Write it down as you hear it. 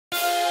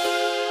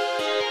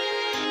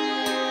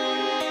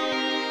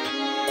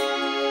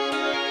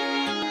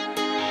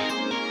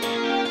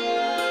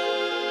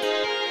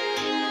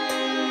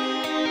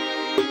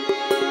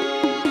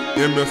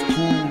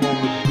MfCool on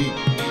the beat.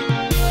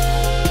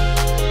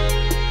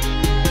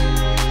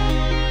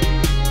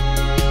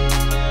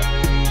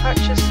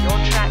 Purchase your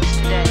tracks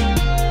today.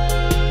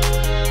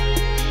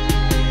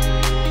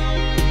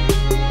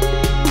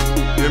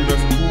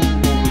 MfCool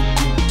on the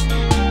beat.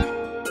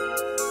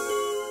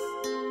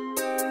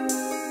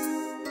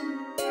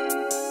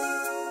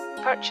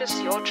 Purchase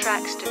your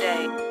tracks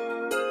today.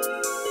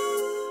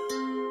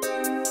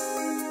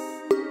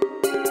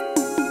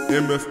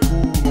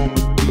 MfCool on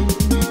the beat.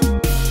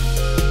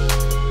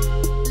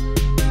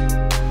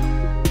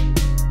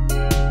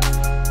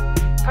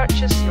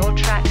 Purchase your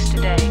tracks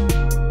today.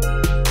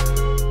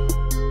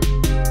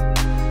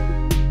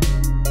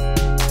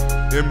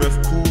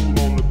 MfCool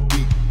on the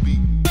beat.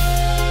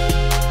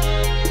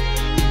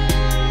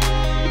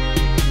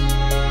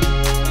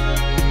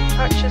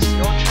 Purchase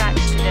your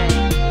tracks today.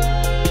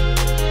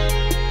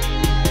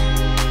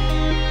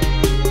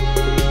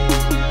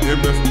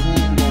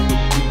 MfCool on the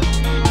beat.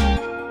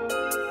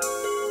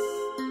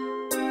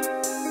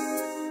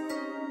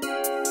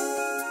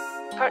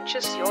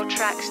 Purchase your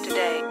tracks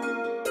today.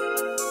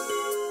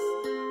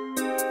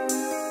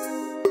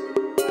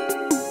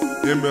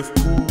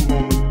 MfCool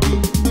on the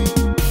beat.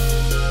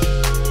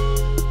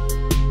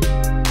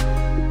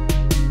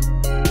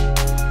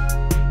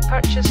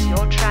 Purchase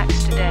your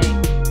tracks today.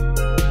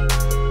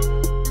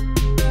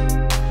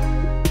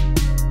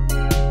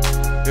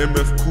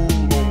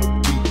 MfCool on the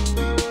beat.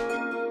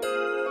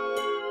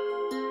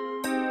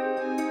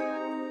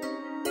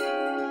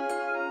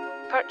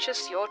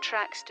 Purchase your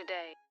tracks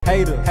today.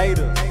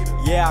 Hater,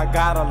 yeah, I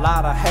got a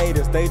lot of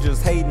haters. They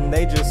just hating,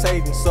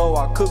 so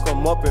I cook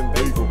them up and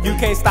bake them. You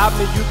can't stop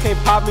me, you can't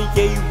pop me,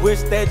 yeah, you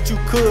wish that you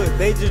could.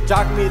 They just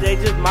jock me, they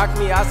just mock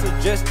me, I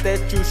suggest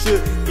that you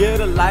should get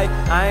a life.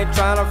 I ain't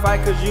trying to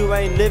fight cause you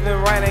ain't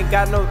living right, ain't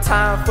got no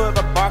time for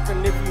the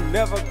barking if you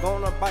never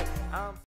gonna bite.